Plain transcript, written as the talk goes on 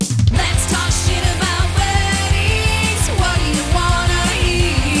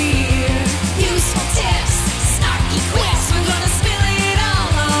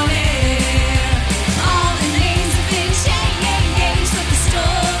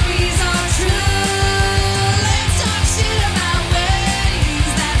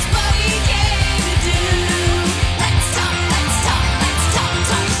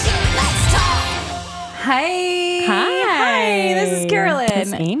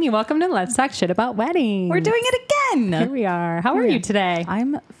Amy. Welcome to Let's Talk Shit About Weddings. We're doing it again. Here we are. How are you today?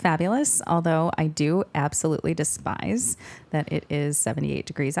 I'm fabulous, although I do absolutely despise that it is 78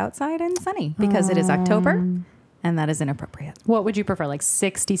 degrees outside and sunny because it is October, and that is inappropriate. What would you prefer, like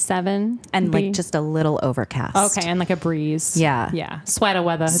 67? And like just a little overcast. Okay, and like a breeze. Yeah. Yeah. Sweater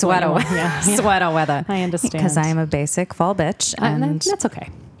weather. Sweater weather. Yeah. Sweater weather. I understand. Because I am a basic fall bitch. And that's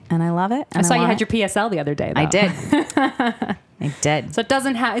okay. And I love it. And I saw you want had your PSL the other day, though. I did. I did. So it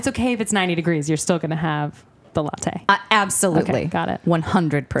doesn't have, it's okay if it's 90 degrees. You're still going to have the latte. Absolutely. Okay, got it.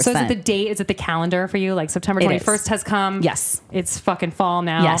 100%. So is it the date? Is it the calendar for you? Like September 21st has come? Yes. It's fucking fall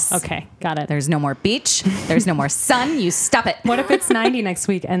now? Yes. Okay, got it. There's no more beach. There's no more sun. You stop it. What if it's 90 next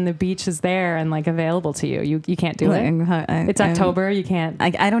week and the beach is there and like available to you? You can't do it. It's October. You can't.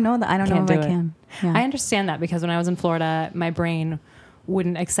 I don't know that. I don't know if I can. Yeah. I understand that because when I was in Florida, my brain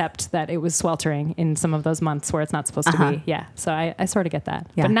wouldn't accept that it was sweltering in some of those months where it's not supposed to be. Yeah. So I sort of get that.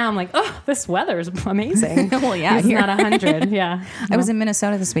 Yeah. But now I'm like, oh, this weather is amazing. Well, yeah. It's not 100. Yeah. I was in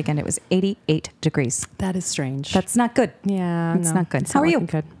Minnesota this weekend. It was 88 degrees. That is strange. That's not good. Yeah. It's not good. It's How not are you?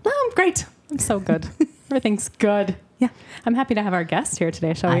 Good. Oh, I'm great. I'm so good. Everything's good. Yeah. I'm happy to have our guest here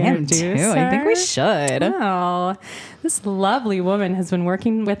today. Shall we I am introduce too. her? I think we should. Oh, this lovely woman has been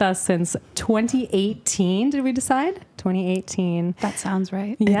working with us since 2018. Did we decide? 2018. That sounds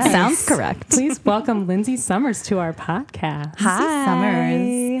right. Yes. It sounds correct. Please welcome Linsey Summers to our podcast. Hi.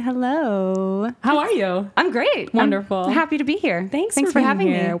 Summers. Hello. How are you? I'm great. Wonderful. I'm happy to be here. Thanks for being having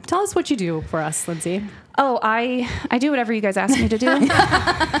here. me. Tell us what you do for us, Linsey. Oh, I do whatever you guys ask me to do.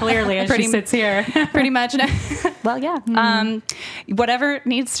 Clearly, as she sits here. Pretty much. Well, yeah. Whatever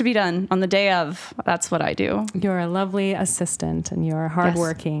needs to be done on the day of, that's what I do. You're a lovely assistant, and you're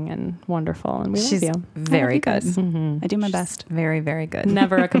hardworking and wonderful, and we She's love you. very good. I do my best. Very, very good.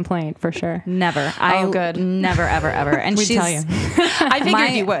 Never a complaint, for sure. Never. Good. Never, ever, ever. And We'd she's tell you. I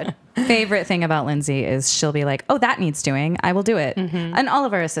figured you would. favorite thing about Linsey is she'll be like, oh, that needs doing. I will do it. And all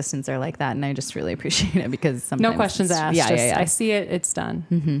of our assistants are like that. And I just really appreciate it because sometimes No questions asked. Yeah, just, yeah. I see it, it's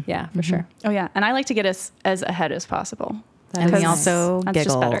done. Yeah, for sure. Oh, yeah. And I like to get us as ahead as possible. And we Because also that's just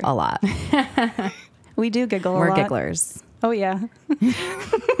giggle better. a lot. We do giggle We're a lot. gigglers. Oh, yeah.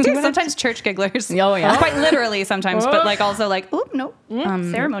 Sometimes church gigglers. Oh, yeah. Quite literally sometimes, but like also like, oh, no,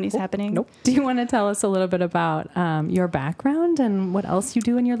 ceremony's happening. Nope. Do you want to tell us a little bit about your background and what else you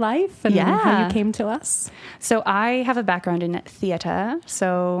do in your life and how you came to us? So I have a background in theater.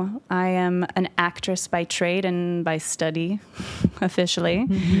 So I am an actress by trade and by study, officially.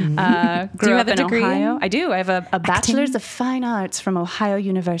 Grew you up have a in degree Ohio. in I do. I have a bachelor's of fine arts from Ohio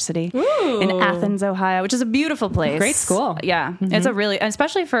University in Athens, Ohio, which is a beautiful place. Great school. Yeah. It's a really,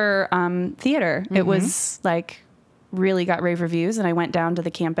 especially for theater, it was like really got rave reviews. And I went down to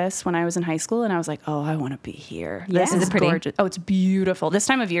the campus when I was in high school and I was like, oh, I want to be here. This is pretty? gorgeous. Oh, it's beautiful. This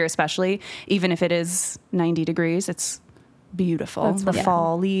time of year, especially, even if it is 90 degrees, it's beautiful. The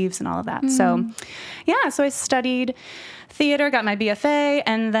fall leaves and all of that. So yeah, so I studied theater, got my BFA,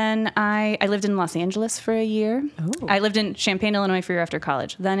 and then I lived in Los Angeles for a year. Oh. I lived in Champaign, Illinois for a year after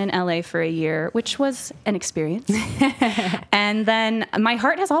college, then in LA for a year, which was an experience. And then my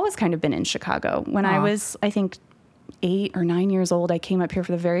heart has always kind of been in Chicago. When I was, I think, 8 or 9 years old, I came up here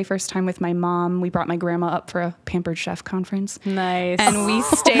for the very first time with my mom. We brought my grandma up for a Pampered Chef conference. Nice. And we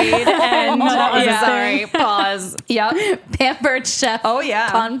stayed and Sorry, pause. Yep. Pampered Chef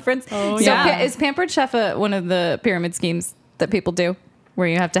conference. Oh, so yeah. Is Pampered Chef one of the pyramid schemes that people do? Where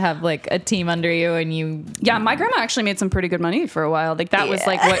you have to have like a team under you and you... Yeah, my grandma actually made some pretty good money for a while. Like that was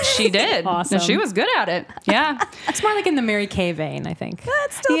like what she did. Awesome. And she was good at it. Yeah. It's more like in the Mary Kay vein, I think.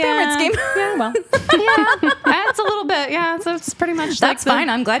 That's still a pyramid scheme. Yeah, well, That's a little bit. Yeah. So it's pretty much That's like fine.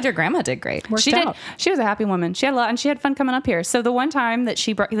 I'm glad your grandma did great. She did. She was a happy woman. She had a lot, and she had fun coming up here. So the one time that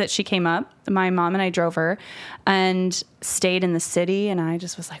she came up, my mom and I drove her, and stayed in the city, and I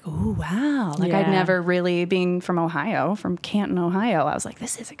just was like, "Oh wow!" Like I'd never really, being from Ohio, from Canton, Ohio, I was like,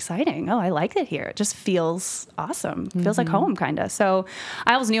 "This is exciting. Oh, I like it here. It just feels awesome. Feels like home, kind of." So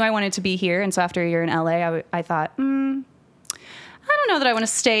I always knew I wanted to be here, and so after a year in LA, I thought, I don't know that I want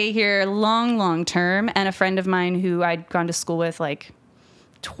to stay here long term. And a friend of mine who I'd gone to school with, like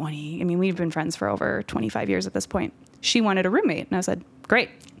 20, I mean, we've been friends for over 25 years at this point. She wanted a roommate, and I said, "Great,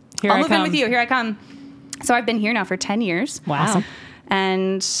 I'll move in with you. Here I come." So I've been here now for 10 years. Wow. Awesome.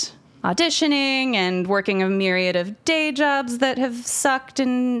 And auditioning and working a myriad of day jobs that have sucked.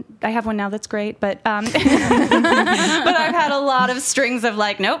 And I have one now that's great. But but I've had a lot of strings of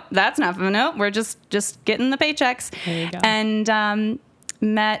like, nope, that's not, nope, we're just getting the paychecks. There you go. And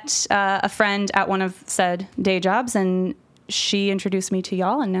met a friend at one of said day jobs. And she introduced me to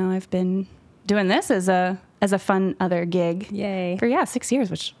y'all. And now I've been doing this as a as a fun other gig. Yay. For 6 years,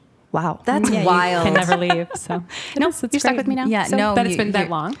 which wow. That's Yeah, wild. You can never leave. So You're stuck with me now. Yeah, So no, that it's been that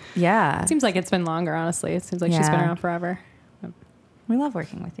long. Yeah. It seems like it's been longer, honestly. It seems like she's been Yeah. around forever. We love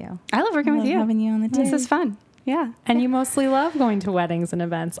working with you. I love working with you. Having you on the team. This is fun. Yeah. And you mostly love going to weddings and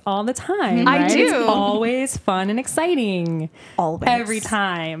events all the time. I right? do. It's always fun and exciting. Always. Every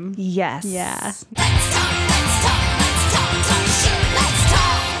time. Yes. Yeah. Let's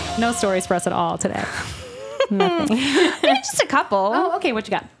talk. No stories for us at all today. Nothing. Maybe just a couple. Oh, okay. What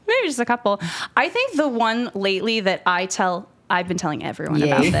you got? Maybe just a couple. I think the one lately that I've been telling everyone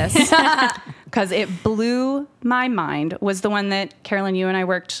Yay. about this because it blew my mind was the one that Carolyn, you and I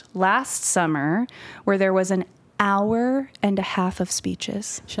worked last summer where there was an hour and a half of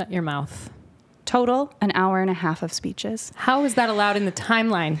speeches. Shut your mouth. Total, an hour and a half of speeches. How is that allowed in the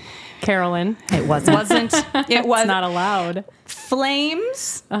timeline, Carolyn? It wasn't. It was It's not allowed.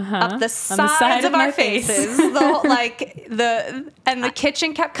 Flames up the On the side sides of of our my face. faces. And the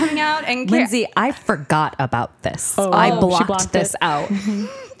kitchen kept coming out and Linsey, I forgot about this. Oh, I she blocked blocked this it. out.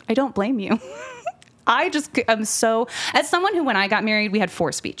 I don't blame you. I just am so, as someone who, when I got married, we had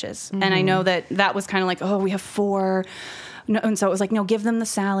 4 speeches. And I know that was kind of like, oh, we have 4. No, and so it was like, no, give them the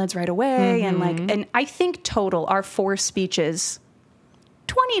salads right away. And I think total, our 4 speeches,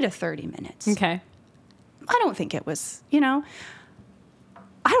 20 to 30 minutes. Okay. I don't think it was,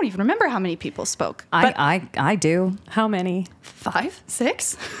 I don't even remember how many people spoke. But I do. How many? 5,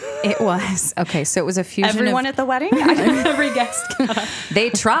 6? It was. Okay, so it was a fusion Everyone of, at the wedding? Every guest. they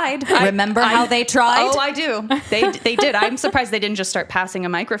tried. Remember how they tried? Oh, I do. They did. I'm surprised they didn't just start passing a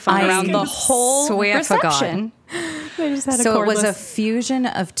microphone I around the whole swear for God. reception. They just had So it was a cordless- fusion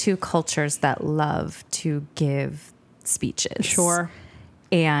of 2 cultures that love to give speeches. Sure.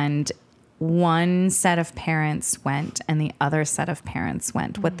 And one set of parents went and the other set of parents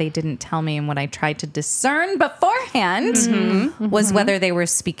went. What they didn't tell me and what I tried to discern beforehand was whether they were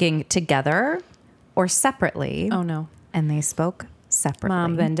speaking together or separately. Oh, no. And they spoke separately.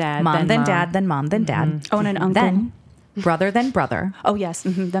 Mom, then dad, Mom, then then mom. dad, then mom, then dad. Oh, and an uncle. Then brother, then brother, Oh, yes.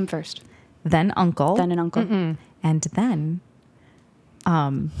 Them first. then uncle, Then an uncle. and then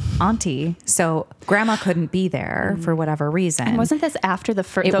auntie. So grandma couldn't be there for whatever reason. And wasn't this after the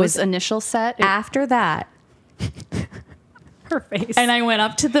It those was initial set? after that? Her face. And I went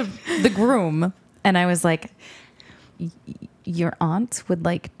up to the groom and I was like, your aunt would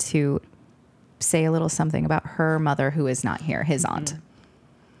like to say a little something about her mother who is not here, his aunt.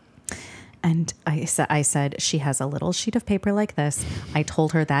 And I said, she has a little sheet of paper like this. I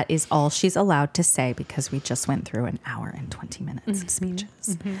told her that is all she's allowed to say because we just went through an hour and 20 minutes of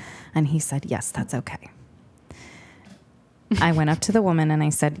speeches. And he said, yes, that's okay. I went up to the woman and I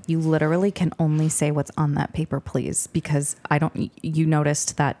said, you literally can only say what's on that paper, please. Because you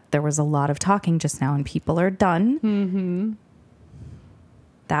noticed that there was a lot of talking just now and people are done.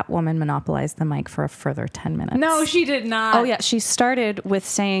 That woman monopolized the mic for a further 10 minutes. No, she did not. Oh, yeah. She started with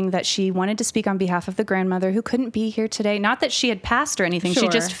saying that she wanted to speak on behalf of the grandmother who couldn't be here today. Not that she had passed or anything. Sure. She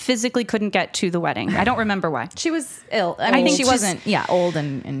just physically couldn't get to the wedding. I don't remember why. She was ill. I mean, think she she's- wasn't, old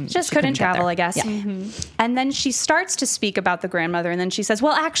and Just she couldn't get travel, there. I guess. Yeah. And then she starts to speak about the grandmother. And then she says,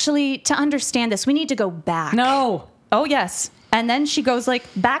 well, actually, to understand this, we need to go back. No. Oh, yes. And then she goes like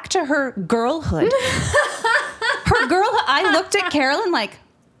back to her girlhood. I looked at Carolyn like,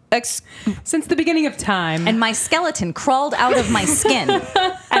 Since the beginning of time. And my skeleton crawled out of my skin. and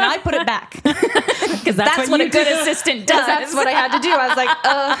I put it back. Because that's what a good assistant does. That's what I had to do. I was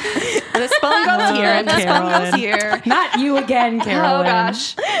like, the spelling goes here and the spelling goes here. Not you again, Carolyn. Oh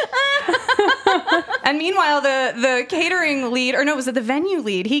gosh. And meanwhile, the catering lead, or no, was it the venue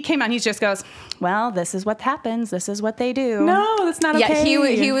lead? He came out and he just goes, well, this is what happens. This is what they do. No, that's not okay. Yeah,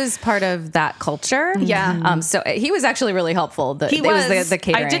 he was part of that culture. Yeah. So he was actually really helpful. He was the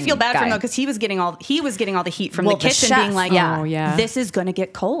catering I did feel bad for him guy. though because he was getting all the heat from Well, the the kitchen, chef, being like, yeah. Oh, yeah. this is going to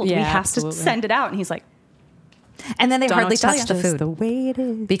get cold. Yeah, we have absolutely. to send it out. And he's like, And then they Don't know hardly what to tell touched the you. food the way it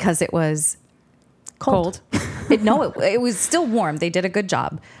is. because it was Cold. it was still warm. They did a good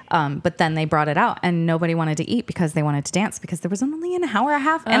job. But then they brought it out and nobody wanted to eat because they wanted to dance because there was only an hour and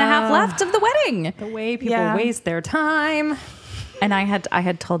a half left of the wedding. The way people Yeah. waste their time. And I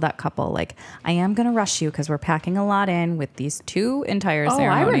had told that couple, like, I am going to rush you because we're packing a lot in with these 2 entire Oh, I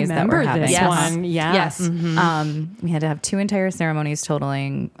ceremonies that we're remember having. this Yes. one. Yeah. Yes. We had to have 2 entire ceremonies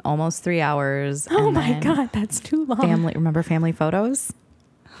totaling almost 3 hours. Oh and my then God, that's too long. Remember family photos?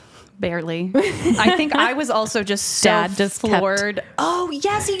 barely. I think I was also just so Dad just kept- floored. Oh,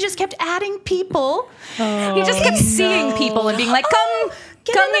 yes, he just kept adding people. He just kept seeing people and being like,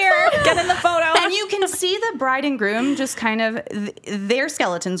 Come here, get in the photo. And you can see the bride and groom just kind of, their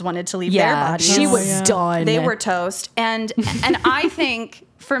skeletons wanted to leave their bodies. She was done. They were toast. And I think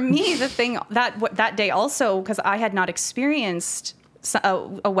for me, the thing that day also, because I had not experienced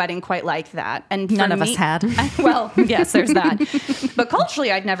a wedding quite like that. And none of us had. Well, yes, there's that. But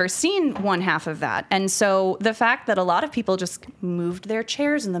culturally, I'd never seen one half of that. And so the fact that a lot of people just moved their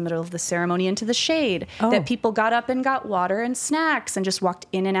chairs in the middle of the ceremony into the shade, that people got up and got water and snacks and just walked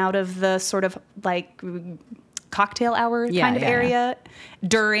in and out of the sort of like cocktail hour kind of area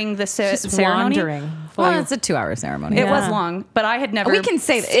during the ceremony. Wandering. Well, it's a 2-hour ceremony. It was long, but I had never. We can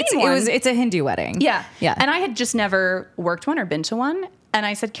say that it's a Hindu wedding. Yeah, yeah. And I had just never worked one or been to one. And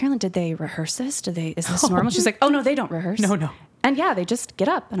I said, Carolyn, did they rehearse this? Is this normal? She's like, oh no, they don't rehearse. No. And yeah, they just get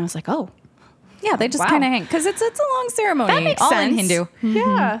up. And I was like, oh. Yeah, they just kind of hang because it's a long ceremony. That makes all sense. in Hindu.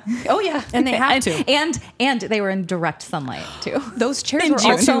 Yeah. Oh yeah. And they have to. And they were in direct sunlight too. Those chairs In were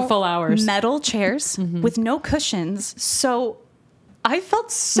June. also 2 full hours. metal chairs with no cushions. So I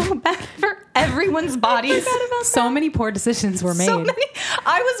felt so bad for everyone's bodies. So many poor decisions were made. So many.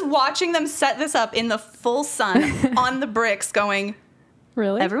 I was watching them set this up in the full sun on the bricks going,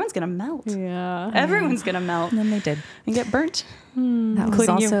 Really? everyone's going to melt. Yeah. Everyone's going to melt. And then they did. And get burnt. That was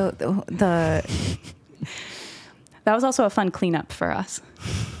Including you. also the That was also a fun cleanup for us.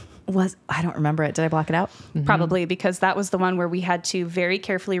 I don't remember it. Did I block it out? Probably because that was the one where we had to very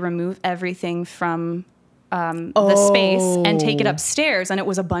carefully remove everything from the space and take it upstairs. And it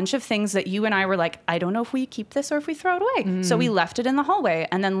was a bunch of things that you and I were like, I don't know if we keep this or if we throw it away. So we left it in the hallway.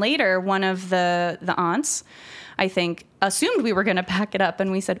 And then later, one of the aunts, I think, assumed we were going to pack it up. And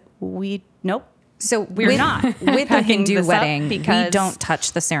we said, nope. So We're not with the Hindu this up wedding. because- We don't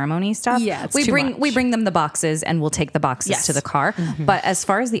touch the ceremony stuff. Yeah, it's we too bring much. we bring them the boxes and we'll take the boxes Yes. to the car. But as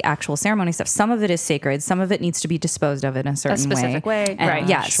far as the actual ceremony stuff, some of it is sacred. Some of it needs to be disposed of in a certain specific way. And Right.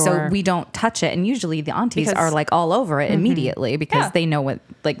 Yeah. Sure. So we don't touch it. And usually the aunties Because- are like all over it immediately because Yeah. they know what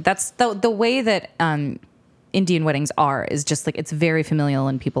that's the way that Indian weddings is just like it's very familial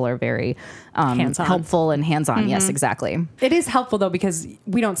and people are very Hands-on. helpful and hands-on. Yes, exactly. It is helpful though because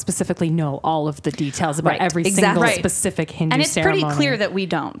we don't specifically know all of the details about Right. every Exactly. single Right. specific Hindu And it's ceremony. pretty clear that we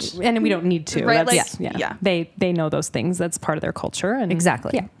don't. And we don't need to. Right, That's- like, yeah. They know those things. That's part of their culture. And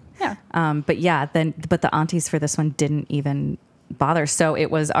Exactly. Yeah. Yeah. But the aunties for this one didn't even bother. So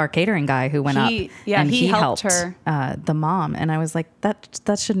it was our catering guy who went He- up yeah, and he he helped helped her. the mom. And I was like, that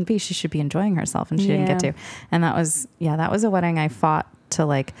shouldn't be. She should be enjoying herself, and she didn't get Yeah. to. And that was a wedding I fought to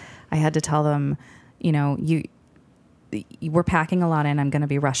I had to tell them, you we're packing a lot in. I'm going to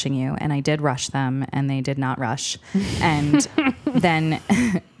be rushing you. And I did rush them and they did not rush. And then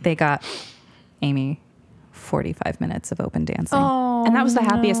they got Amy 45 minutes of open dancing. And that was the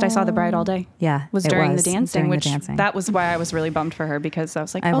happiest I saw the bride all day. Yeah, Was it during was the dancing, during the which dancing. that was why I was really bummed for her because I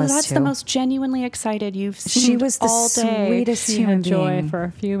was like, I was that's too. the most genuinely excited you've seen She was the all day. sweetest She human had joy being. for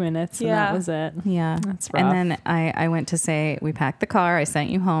a few minutes and Yeah. that was it. Yeah. That's rough. And then I went to say, we packed the car. I sent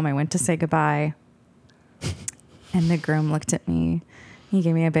you home. I went to say goodbye. And the groom looked at me. He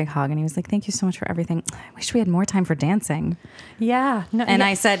gave me a big hug and he was like, thank you so much for everything. I wish we had more time for dancing. Yeah. No, And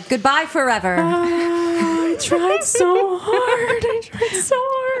I said, goodbye forever. I tried so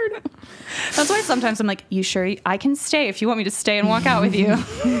hard. That's why sometimes I'm like, you sure I can stay if you want me to stay and walk out with you?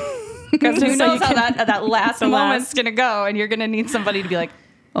 Because who knows how that last moment's going to go and you're going to need somebody to be like,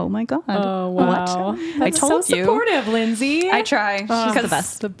 oh my God. Oh, wow. What? That's I told so you. supportive, Lindsay. I try. She's Because the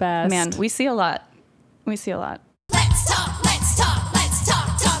best. The best. Man, we see a lot. Let's talk, let's talk, let's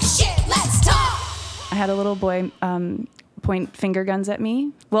talk shit, let's talk. I had a little boy point finger guns at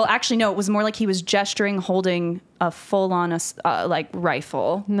me. Well, actually, no, it was more like he was gesturing, holding a full-on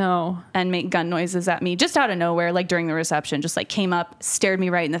rifle. No. And make gun noises at me just out of nowhere, like during the reception, just like came up, stared me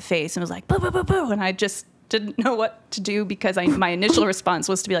right in the face and was like, boo, boo, boo, boo. And I just didn't know what to do because my initial response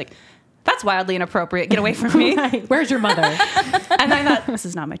was to be like, that's wildly inappropriate. Get away from me. Right. Where's your mother? And I thought, this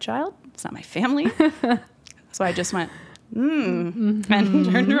is not my child. It's not my family. So I just went, and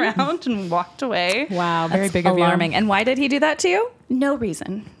turned around and walked away. Wow. Very That's big of you. alarming. And why did he do that to you? No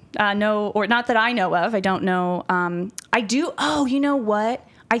reason. No, or not that I know of. I don't know. I do. Oh, you know what?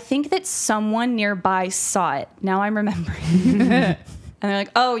 I think that someone nearby saw it. Now I'm remembering. And they're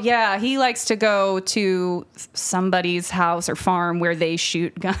like, oh, yeah, he likes to go to somebody's house or farm where they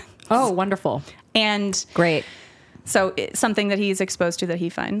shoot guns. Oh, wonderful. And Great. so it's something that he's exposed to that he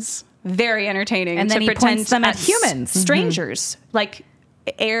finds very entertaining. And then to he pretend points them at humans. strangers, like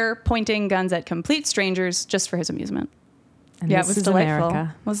air pointing guns at complete strangers just for his amusement. And Yeah, it this was is delightful.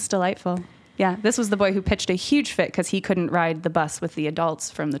 America. It was delightful. Yeah, this was the boy who pitched a huge fit because he couldn't ride the bus with the adults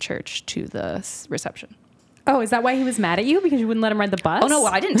from the church to the reception. Oh, is that why he was mad at you? Because you wouldn't let him ride the bus? Oh no,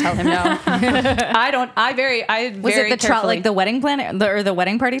 well, I didn't tell him no. Was it the like the wedding planner or the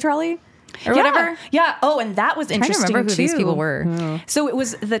wedding party trolley or whatever? Yeah. Oh, and that was I'm trying to interesting remember who too. these people were. So it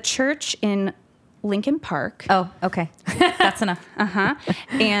was the church in Lincoln Park. Oh, okay. That's enough.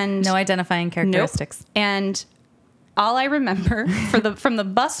 And No identifying characteristics. Nope. And all I remember from the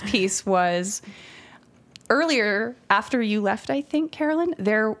bus piece was earlier after you left, I think, Carolyn,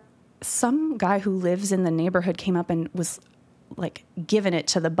 some guy who lives in the neighborhood came up and was like giving it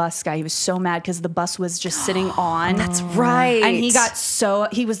to the bus guy. He was so mad because the bus was just sitting on. That's right. And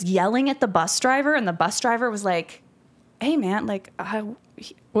he was yelling at the bus driver, and the bus driver was like, hey man, like,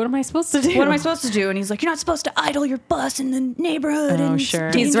 what am I supposed to do? what am I supposed to do? And he's like, you're not supposed to idle your bus in the neighborhood. Oh, and sure.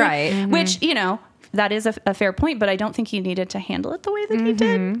 it's He's dangerous." right. Mm-hmm. Which, that is a fair point, but I don't think he needed to handle it the way that he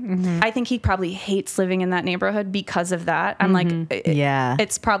did. I think he probably hates living in that neighborhood because of that. I'm like, Yeah.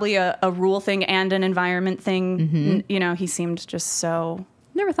 it's probably a rule thing and an environment thing. He seemed just so...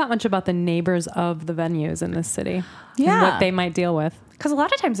 Never thought much about the neighbors of the venues in this city. Yeah. And what they might deal with. Because a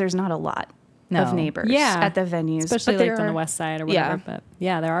lot of times there's not a lot of neighbors at the venues. Especially but like on the west side or whatever. But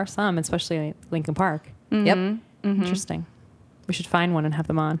yeah, there are some, especially like Lincoln Park. Yep. Interesting. We should find one and have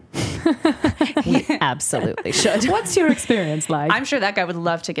them on. We absolutely should. What's your experience like? I'm sure that guy would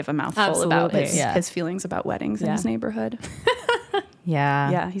love to give a mouthful about Absolutely. his feelings about weddings in his neighborhood.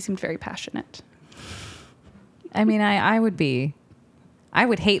 Yeah. He seemed very passionate. I mean, I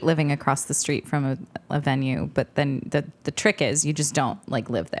would hate living across the street from a venue, but then the trick is you just don't like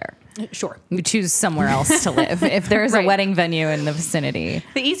live there. Sure. You choose somewhere else to live. If there is a Right. wedding venue in the vicinity.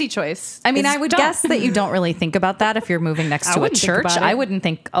 The easy choice. I mean, is I would don't. guess that you don't really think about that if you're moving next to a wouldn't think church. about it. I wouldn't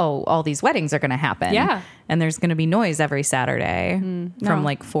think, oh, all these weddings are going to happen. Yeah. And there's going to be noise every Saturday from No.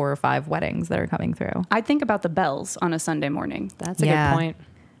 like 4 or 5 weddings that are coming through. I'd think about the bells on a Sunday morning. That's a Yeah. good point.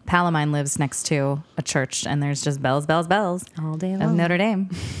 Palamine lives next to a church, and there's just bells, bells, bells All day of long. Notre Dame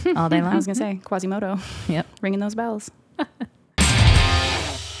all day long. I was going to say, Quasimodo, Yep. ringing those bells.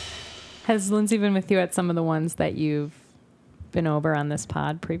 Has Linsey been with you at some of the ones that you've been over on this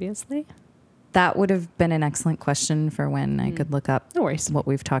pod previously? That would have been an excellent question for when I could look up No worries. what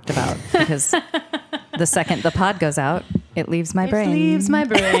we've talked about, because the second the pod goes out, it leaves my brain. Leaves my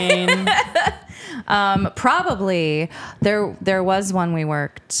brain. Probably there was one we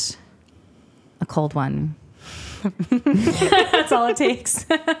worked, a cold one. That's all it takes.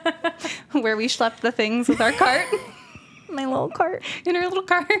 Where we schlepped the things with our cart, My little cart in our little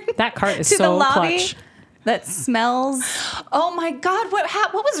cart. That cart is to so the lobby clutch. that smells. Oh my God, what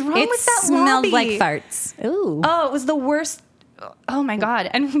was wrong It with that smelled lobby? like farts. Ooh. Oh, it was the worst. Oh my God.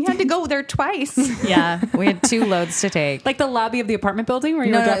 And we had to go there twice. Yeah, we had 2 loads to take. Like the lobby of the apartment building where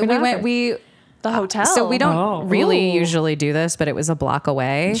you were No, dropping we off, went. or- The hotel. So we don't Oh. really Ooh. usually do this, but it was a block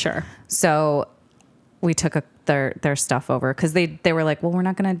away. Sure. So we took their stuff over because they were like, well, we're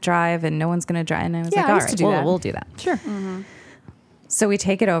not going to drive and no one's going to drive. And I was Yeah, like, I all used to right, do that. we'll do that. Sure. So we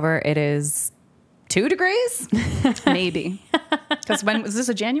take it over. It is 2 degrees. Maybe. Because when was this,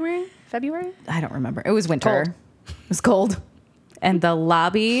 a January, February? I don't remember. It was winter. Cold. It was cold. And the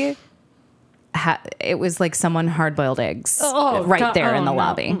lobby, it was like someone hard-boiled eggs right there in the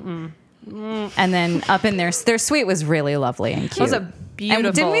lobby. And then up in their suite was really lovely and cute. It was a beautiful.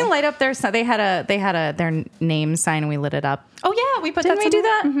 And didn't we light up their? They had their name sign and we lit it up. Oh yeah, we put Didn't that. we do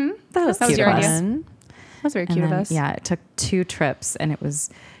that? Mm-hmm. That was That was cute your of idea. us. That was very And cute of then, us. yeah, it took 2 trips and it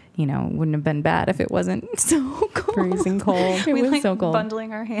was, wouldn't have been bad if it wasn't so cold. Freezing cold. It We was like so cold.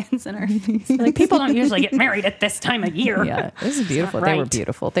 bundling our hands in our face. Like people don't usually get married at this time of year. Yeah, it was beautiful. not They were right.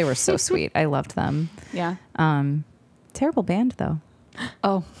 beautiful. They were so sweet. I loved them. Yeah. Terrible band though.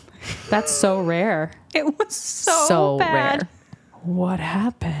 Oh, That's so rare. it was so bad. rare. What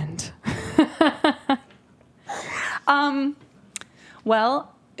happened?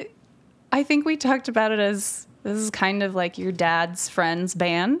 Well, I think we talked about it as this is kind of like your dad's friend's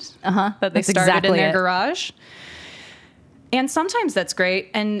band that they That's started exactly in their it. garage. And sometimes that's great,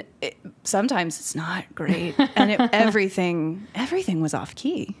 and sometimes it's not great, and everything was off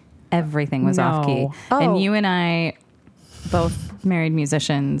key. Everything was off key. No. Oh. And you and I both married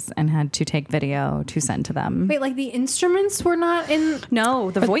musicians and had to take video to send to them. Wait, like the instruments were not in. No,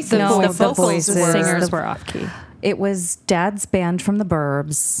 the voices, No, the the vocals voices. were. Singers the- were off key. It was Dad's band from the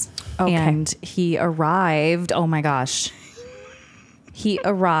Burbs. Okay. And he arrived. Oh my gosh. He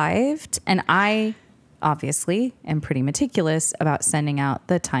arrived, and I obviously am pretty meticulous about sending out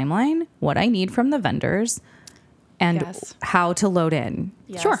the timeline, what I need from the vendors, and Yes. how to load in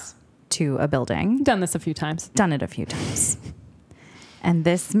Yes. Sure. to a building. Done this a few times. Done it a few times. And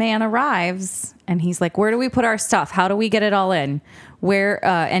this man arrives and he's like, where do we put our stuff? How do we get it all in? Where,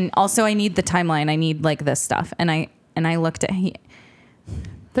 and also I need the timeline. I need like this stuff. And I looked at, he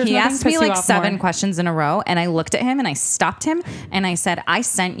asked me like 7 questions in a row, and I looked at him and I stopped him and I said, I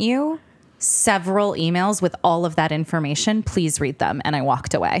sent you several emails with all of that information. Please read them. And I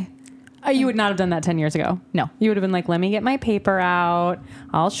walked away. You would not have done that 10 years ago. No. You would have been like, let me get my paper out.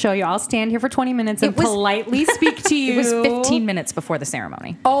 I'll show you. I'll stand here for 20 minutes and politely speak to you. It was 15 minutes before the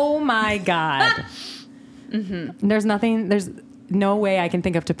ceremony. Oh my God. There's no way I can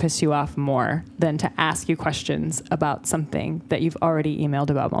think of to piss you off more than to ask you questions about something that you've already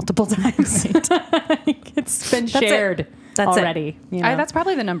emailed about multiple times. It's been shared already. You know? That's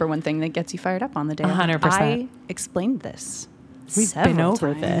probably the number one thing that gets you fired up on the day. 100%. I explained this. We've been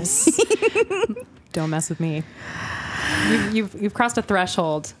over this. Don't mess with me. You've crossed a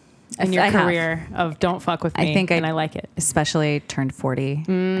threshold in your career of don't fuck with me. I like it. Especially turned 40.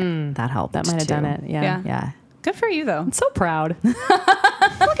 That helped. That might have done it. Yeah. Good for you, though. I'm so proud.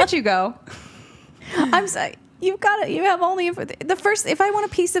 Look at you go. I'm sorry. You have only if I want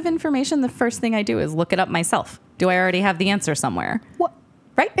a piece of information, the first thing I do is look it up myself. Do I already have the answer somewhere? What?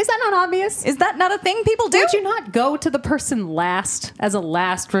 Right? Is that not obvious? Is that not a thing people do? Would you not go to the person last as a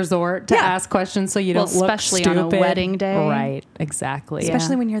last resort to ask questions so you don't look especially stupid? on a wedding day. Right. Exactly.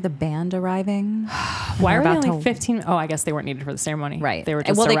 Especially when you're the band arriving. Why are they only 15? Oh, I guess they weren't needed for the ceremony. Right. They were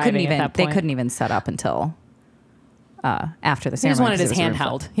just arriving at that point. They couldn't even set up until after the ceremony. He just wanted his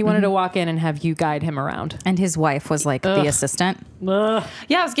handheld. He wanted to walk in and have you guide him around. And his wife was like the assistant. Yeah,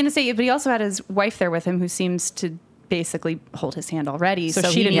 I was going to say, but he also had his wife there with him who seems to basically hold his hand already. So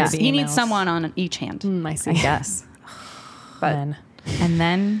he needs someone on each hand. I see. I guess. But and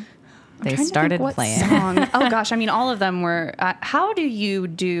then they started playing. Song. Oh gosh, I mean, all of them were. How do you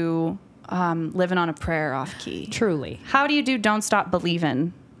do "Living on a Prayer" off key? Truly. How do you do "Don't Stop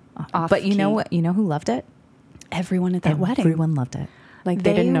Believin'" off But you key? know what? You know who loved it? Everyone at that wedding. Everyone loved it. Like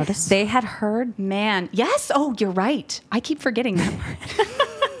they didn't notice. They had heard. Man, yes. Oh, you're right. I keep forgetting that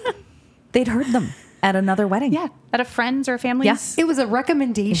part. They'd heard them at another wedding. Yeah, at a friend's or family's. Yes. It was a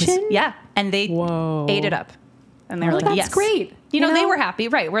recommendation? Yeah, and they ate it up. And they were like, that's yes. great. You know, they were happy.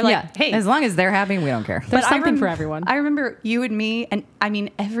 Right. We're like, hey. As long as they're happy, we don't care. There's something for everyone. I remember you and me, and I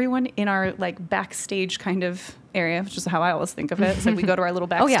mean, everyone in our like backstage kind of area, which is how I always think of it. It's like we go to our little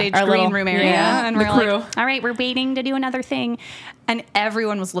backstage green room area, and we're like, all right, we're waiting to do another thing. And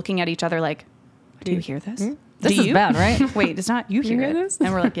everyone was looking at each other like, do you hear this? This is bad, right? Wait, it's not you hear this?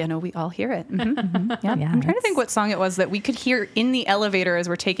 And we're like, yeah, no, we all hear it. Yeah. I'm trying to think what song it was that we could hear in the elevator as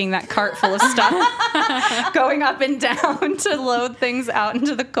we're taking that cart full of stuff going up and down to load things out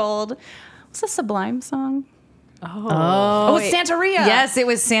into the cold. Was a Sublime song? Oh, it's Santeria. Yes, it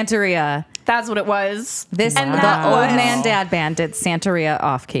was Santeria. That's what it was. The Old Man Dad Band did Santeria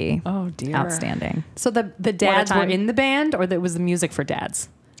off key. Oh dear. Outstanding. So the dads were in the band, or was the music for dads?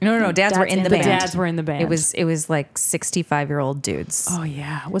 No. Dads were in the band. The dads were in the band. It was like 65-year-old dudes. Oh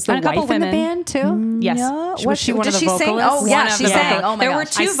yeah. Was the And a couple wife in the women. band too? Yes. No. Was she one of the vocalists? Sing? Oh yeah, One of she the sang. vocalists. Oh my There were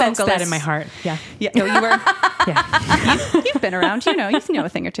gosh. two I sensed vocalists. that in my heart. Yeah. Yeah. No, you were. Yeah. You've been around. You know a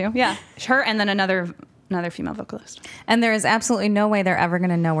thing or two. Yeah. Her and then another female vocalist. And there is absolutely no way they're ever going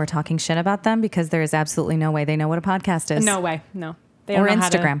to know we're talking shit about them, because there is absolutely no way they know what a podcast is. No way. No. They Or don't know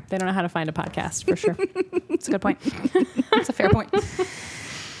Instagram. They don't know how to find a podcast for sure. That's a good point. That's a fair point.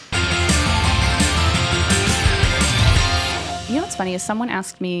 You know what's funny is someone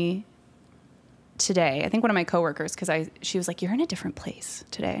asked me today, I think one of my coworkers, because she was like, you're in a different place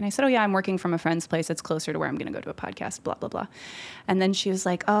today. And I said, oh yeah, I'm working from a friend's place. It's closer to where I'm going to go to a podcast, blah, blah, blah. And then she was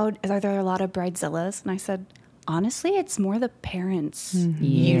like, oh, are there a lot of bridezillas? And I said, honestly, it's more the parents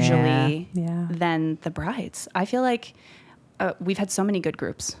usually than the brides. I feel like we've had so many good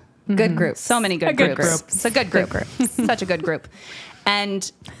groups. Good groups. So many good groups. It's a good group. Such a good group.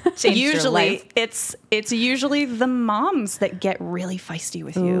 And usually it's usually the moms that get really feisty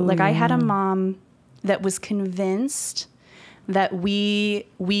with you. Like I had a mom that was convinced that we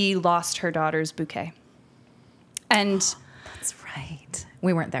lost her daughter's bouquet. And That's right.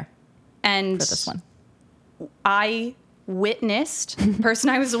 We weren't there and for this one. I witnessed the person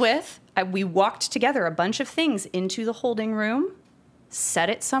I was with. We walked together a bunch of things into the holding room, set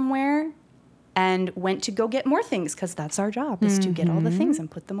it somewhere, and went to go get more things, because that's our job, is to get all the things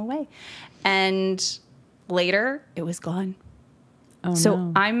and put them away. And later, it was gone. Oh, So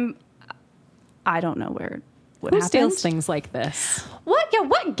no. I don't know where what Who happened. steals things like this?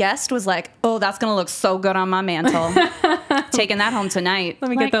 What guest was like, oh, that's going to look so good on my mantle. Taking that home tonight. Let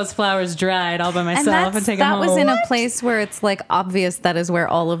me get those flowers dried all by myself and, And take them that home. was in a place where it's like obvious that is where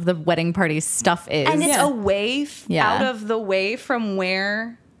all of the wedding party stuff is. And it's Yeah. away, Yeah. out of the way from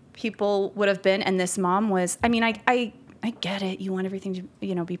where people would have been. And this mom was, I mean, I get it. You want everything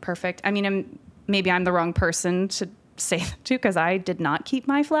to, be perfect. I mean, maybe I'm the wrong person to say that to, because I did not keep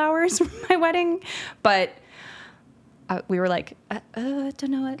my flowers for my wedding. But we were like, I don't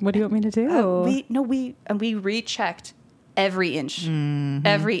know What do you want me to do? we rechecked every inch,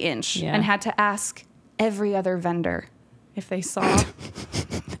 Yeah. and had to ask every other vendor if they saw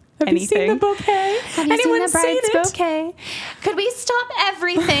Have anything. you seen the bouquet? Have you Anyone seen the bride's it? bouquet? Could we stop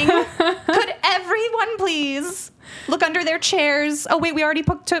everything? Could everyone please look under their chairs? Oh wait, we already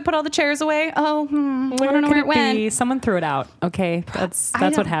put all the chairs away. Oh, I don't know could where it went. be? Someone threw it out. Okay, that's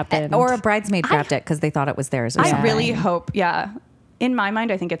don't- what happened. or a bridesmaid grabbed it because they thought it was theirs. Or I something. really hope, yeah. In my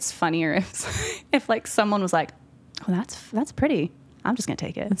mind, I think it's funnier if like someone was like, "Oh, that's pretty. I'm just gonna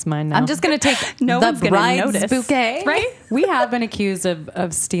take it." it's mine now. I'm just gonna take No the one's gonna bride's notice. bouquet. Right? We have been accused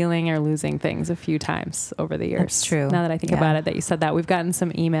of stealing or losing things a few times over the years. That's true. Now that I think Yeah. about it, that you said that, we've gotten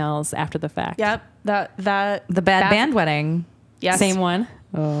some emails after the fact. Yep. That The bad band wedding. Yes. Same one.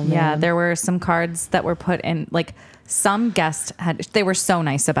 Oh, Yeah, man. there were some cards that were put in. Like some guest they were so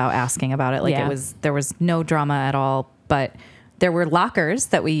nice about asking about it. Like Yeah. there was no drama at all. But there were lockers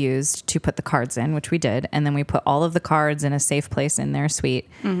that we used to put the cards in, which we did, and then we put all of the cards in a safe place in their suite.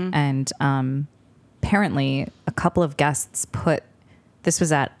 And apparently, a couple of guests put. This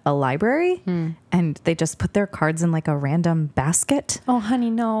was at a library, and they just put their cards in like a random basket. Oh, honey,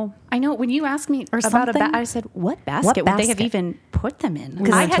 no. I know when you asked me about something? I said, "What basket would they have basket? even put them in?"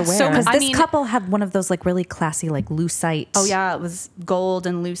 We I learned had to so wear. much. Because this couple had one of those like really classy like lucite. Oh yeah, it was gold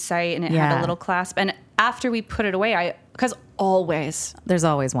and lucite, and it had Yeah. a little clasp. And after we put it away, because There's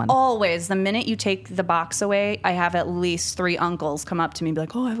always one. always, the minute you take the box away, I have at least 3 uncles come up to me and be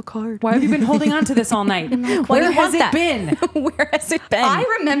like, "Oh, I have a card." Why have you been holding on to this all night? Why Where do you has want it that? been? Where has it been? I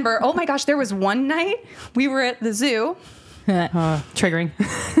remember. Oh my gosh, there was one night we were at the zoo. Triggering.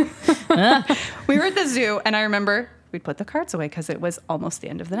 We were at the zoo, and I remember we'd put the cards away because it was almost the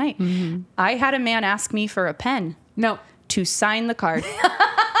end of the night. I had a man ask me for a pen No. to sign the card.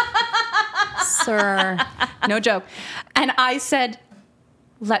 Sir. No joke. And I said,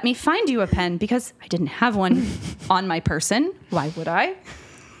 "Let me find you a pen," because I didn't have one on my person. Why would I?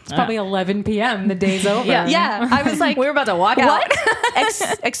 It's probably 11 p.m. The day's over. Yeah. I was like, we were about to walk out.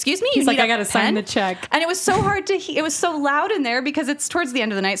 What? Excuse me? He's like, need I a got to sign pen?" the check. And it was so hard to it was so loud in there because it's towards the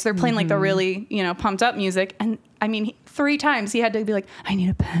end of the night. So they're playing like the really, pumped up music. And I mean, 3 times he had to be like, "I need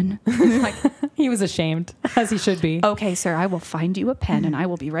a pen." Like, He was ashamed, as he should be. "Okay, sir, I will find you a pen and I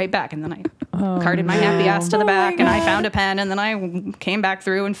will be right back." And then I carted my happy ass to the back and I found a pen. And then I came back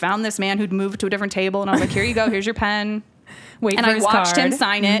through and found this man who'd moved to a different table. And I was like, "Here you go. Here's your pen." Wait And for I his watched him card.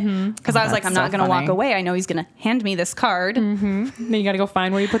 sign it because I was like, that's "I'm not so going to walk funny. away. I know he's going to hand me this card." Then you got to go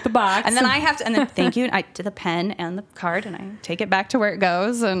find where you put the box. And then I have to, and then thank you. I to the pen and the card, and I take it back to where it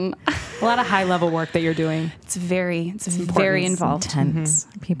goes. And a lot of high level work that you're doing. it's very involved. Intense.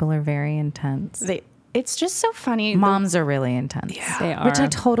 People are very intense. It's just so funny. Moms are really intense. They are. Which I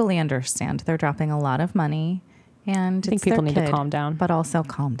totally understand. They're dropping a lot of money. And I think it's their people need to kid, calm down. But also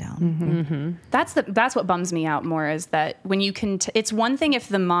calm down. That's what bums me out more is that when you can. It's one thing if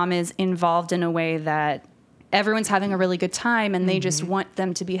the mom is involved in a way that everyone's having a really good time and they just want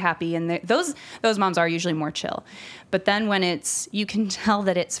them to be happy, and those moms are usually more chill. But then when you can tell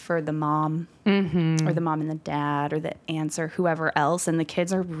that it's for the mom or the mom and the dad or the aunts or whoever else, and the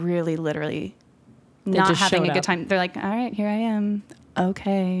kids are really literally not just having showed a good up. time. They're like, "All right, here I am.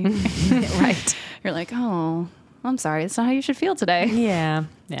 Okay." Right. You're like, "Oh, I'm sorry. It's not how you should feel today." Yeah.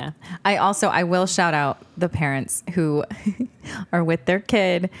 Yeah. I will shout out the parents who are with their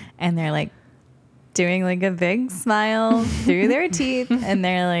kid and they're like doing like a big smile through their teeth and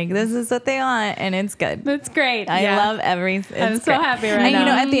they're like, "This is what they want," and it's good. That's great. I love everything. I'm so happy right and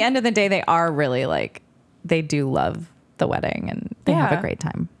now. at the end of the day, they are really like, they do love the wedding and they have Yeah. a great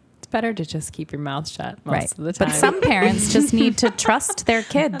time. It's better to just keep your mouth shut most of the time. But some parents just need to trust their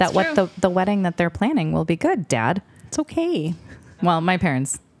kid that That's what true. the wedding that they're planning will be good, Dad. it's okay. Well, my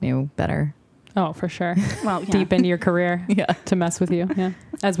parents knew better. Oh, for sure. Well, yeah. Deep into your career to mess with you. Yeah.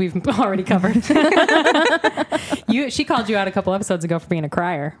 As we've already covered. She called you out a couple episodes ago for being a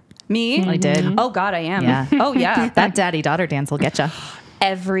crier. Me? I did. Oh God, I am. Yeah. Oh yeah. That daddy-daughter dance will get you.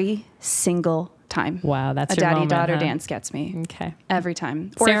 Every single time. Wow, that's A your daddy-daughter moment, huh? dance gets me. Okay. Every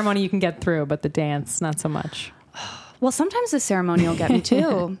time. Or if- Ceremony you can get through, but the dance, not so much. well, sometimes the ceremony will get me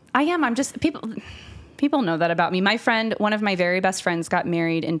too. I'm just people People know that about me. My friend, one of my very best friends, got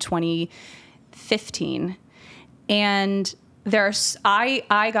married in 2015, and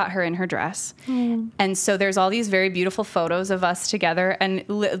I got her in her dress, and so there's all these very beautiful photos of us together, and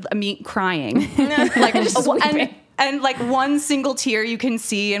me crying, like and like one single tear you can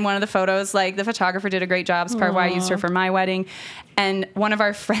see in one of the photos. Like the photographer did a great job. It's part of why I used her for my wedding. And one of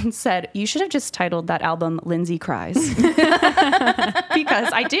our friends said, "You should have just titled that album Linsey Cries," because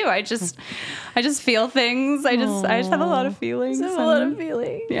I do. I just feel things. I just have a lot of feelings.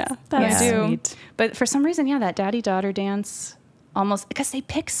 Yeah, That's I do. sweet. But for some reason, that daddy-daughter dance, almost because they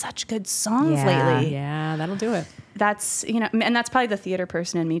pick such good songs lately. Yeah, that'll do it. That's, and that's probably the theater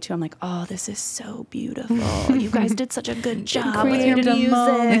person in me too. I'm like, oh, this is so beautiful. You guys did such a good job with your created a music.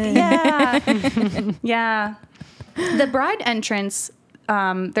 moment. Yeah. Yeah. The bride entrance,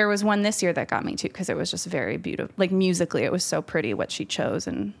 there was one this year that got me too, because it was just very beautiful. Like musically, it was so pretty what she chose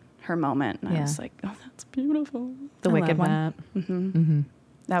in her moment. And I was like, oh, that's beautiful. The I Wicked love one. that.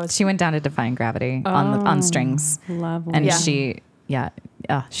 That was She went down to Defying Gravity on strings. Lovely. And Yeah.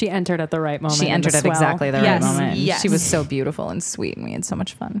 She entered at the right moment. She in entered the at swell. exactly the right Yes, moment. And yes. She was so beautiful and sweet, and we had so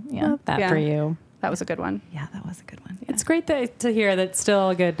much fun. Yeah. Love that Yeah. for you. That was a good one. Yeah, that was a good one. It's great to hear that still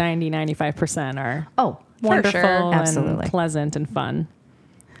a good 90-95% are Oh, wonderful sure. and Absolutely. pleasant and fun.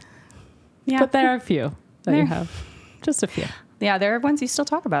 Yeah. But there are a few that you There- have. Just a few. Yeah, there are ones you still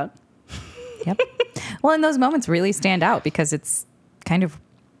talk about. Yep. Well, and those moments really stand out because it's kind of,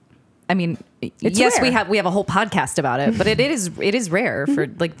 I mean, yes, rare. we have a whole podcast about it, but it is rare for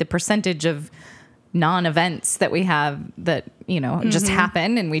like the percentage of non-events that we have that, just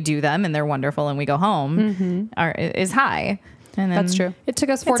happen and we do them and they're wonderful and we go home is high. And then That's true. It took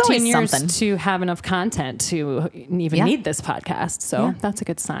us It's always 14 years something. to have enough content to even Yeah. need this podcast. So Yeah. that's a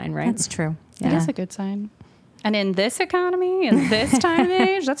good sign, right? That's true. It is a good sign. And in this economy, in this time and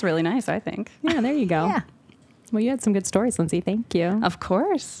age, that's really nice, I think. Yeah, there you go. Yeah. Well, you had some good stories, Lindsay. Thank you. Of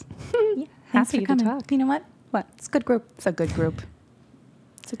course. Thanks Happy for to coming. talk. You know what? What? It's a good group. It's a good group.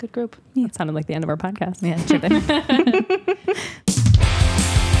 It's a good group. That sounded like the end of our podcast. Yeah, sure did.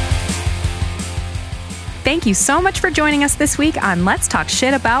 Thank you so much for joining us this week on Let's Talk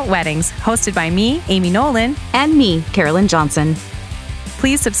Shit About Weddings, hosted by me, Amy Nolan. And me, Carolyn Johnson.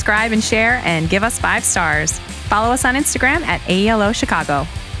 Please subscribe and share and give us 5 stars. Follow us on Instagram at AELO Chicago.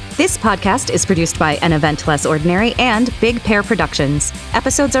 This podcast is produced by An Event Less Ordinary and Big Pear Productions.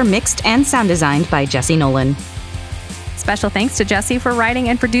 Episodes are mixed and sound designed by Jesse Nolan. Special thanks to Jesse for writing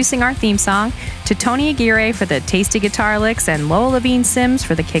and producing our theme song, to Tony Aguirre for the tasty guitar licks, and Lola Levine Sims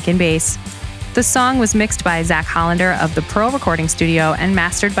for the kick and bass. The song was mixed by Zach Hollander of the Pearl Recording Studio and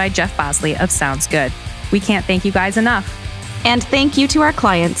mastered by Jeff Bosley of Sounds Good. We can't thank you guys enough. And thank you to our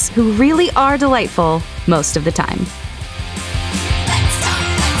clients who really are delightful most of the time.